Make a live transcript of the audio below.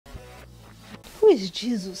is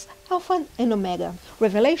Jesus? Alpha and Omega.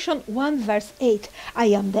 Revelation 1 verse 8. I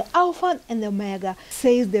am the Alpha and the Omega,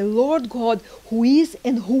 says the Lord God, who is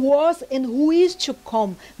and who was and who is to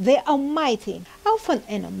come, the Almighty. Alpha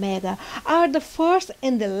and Omega are the first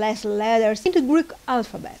and the last letters in the Greek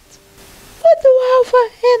alphabet. What do Alpha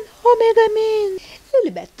and Omega mean?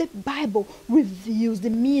 Lilibet, the Bible reveals the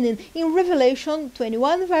meaning in Revelation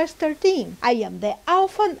 21 verse 13. I am the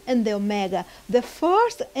Alpha and the Omega, the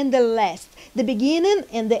first and the last, the beginning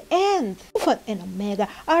and the end. Alpha and Omega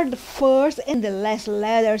are the first and the last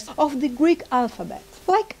letters of the Greek alphabet.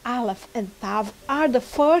 Like Aleph and Tav are the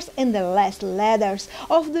first and the last letters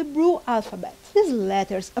of the Hebrew alphabet. These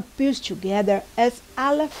letters appear together as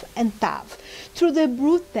Aleph and Tav through the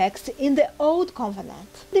Hebrew text in the Old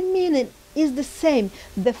Covenant. The meaning is the same,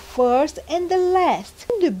 the first and the last.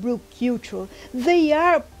 In the Hebrew culture, they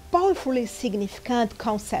are powerfully significant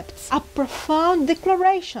concepts, a profound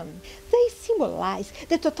declaration. They symbolize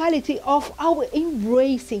the totality of our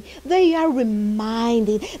embracing. They are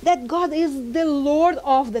reminding that God is the Lord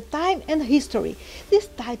of the time and history. These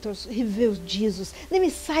titles reveal Jesus, the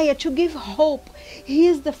Messiah, to give hope. He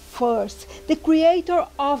is the first, the creator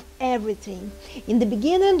of everything. In the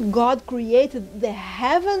beginning, God created the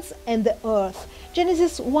heavens and the earth.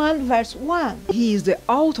 Genesis 1 verse 1. He is the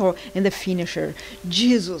author and the finisher.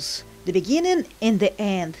 Jesus, the beginning and the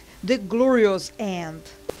end, the glorious end.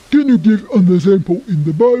 Can you give an example in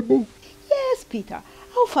the Bible? Yes, Peter.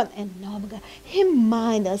 Alpha and Omega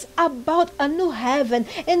remind us about a new heaven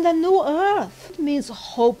and a new earth. It means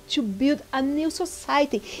hope to build a new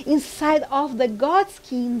society inside of the God's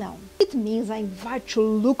kingdom. It means I invite you to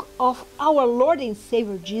look of our Lord and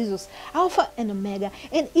Savior Jesus, Alpha and Omega,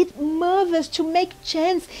 and it moves us to make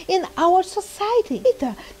change in our society.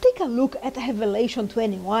 Peter, take a look at Revelation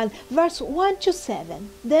 21, verse 1 to 7.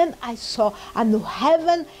 Then I saw a new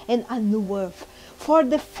heaven and a new earth. For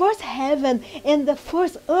the first heaven and the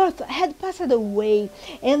first earth had passed away,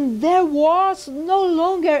 and there was no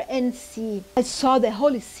longer any sea. I saw the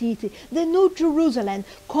holy city, the new Jerusalem,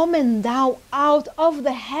 coming down out of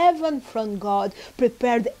the heaven from God,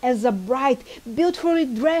 prepared as a bride, beautifully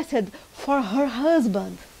dressed for her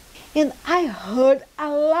husband. And I heard a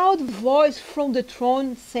loud voice from the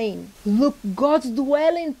throne saying, Look, God's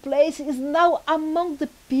dwelling place is now among the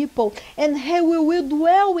people, and He will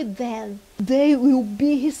dwell with them. They will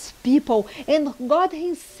be His people, and God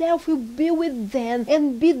Himself will be with them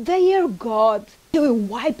and be their God. He will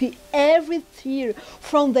wipe every tear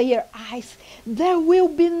from their eyes. There will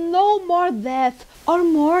be no more death, or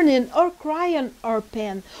mourning, or crying, or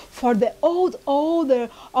pain, for the old order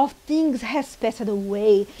of things has passed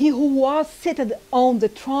away. He who was seated on the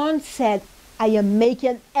throne said, I am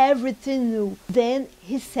making everything new. Then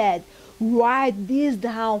He said, Write this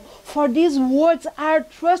down, for these words are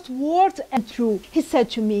trustworthy and true. He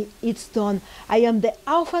said to me, It's done. I am the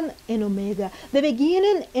Alpha and Omega, the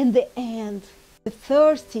beginning and the end. The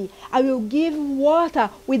thirsty, I will give water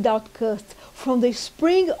without cost, from the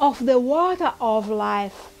spring of the water of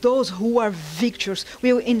life. Those who are victors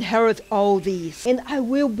will inherit all these, and I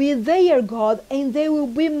will be their God, and they will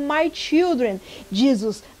be my children.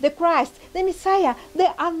 Jesus, the Christ, the Messiah,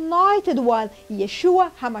 the Anointed One,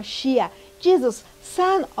 Yeshua HaMashiach, Jesus,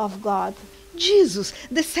 Son of God. Jesus,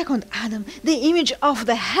 the second Adam, the image of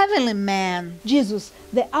the heavenly man. Jesus,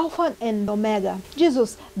 the Alpha and Omega.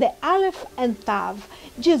 Jesus, the Aleph and Tav.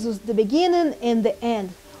 Jesus, the beginning and the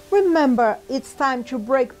end. Remember, it's time to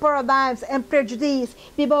break paradigms and prejudice.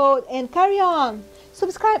 Be bold and carry on.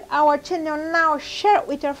 Subscribe our channel now, share it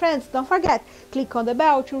with your friends. Don't forget, click on the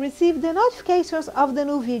bell to receive the notifications of the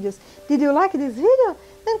new videos. Did you like this video?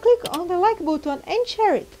 Then click on the like button and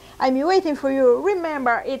share it. I'm waiting for you.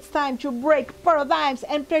 Remember, it's time to break paradigms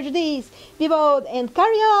and prejudice. Be bold and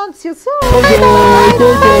carry on. See you soon. Bye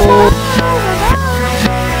bye.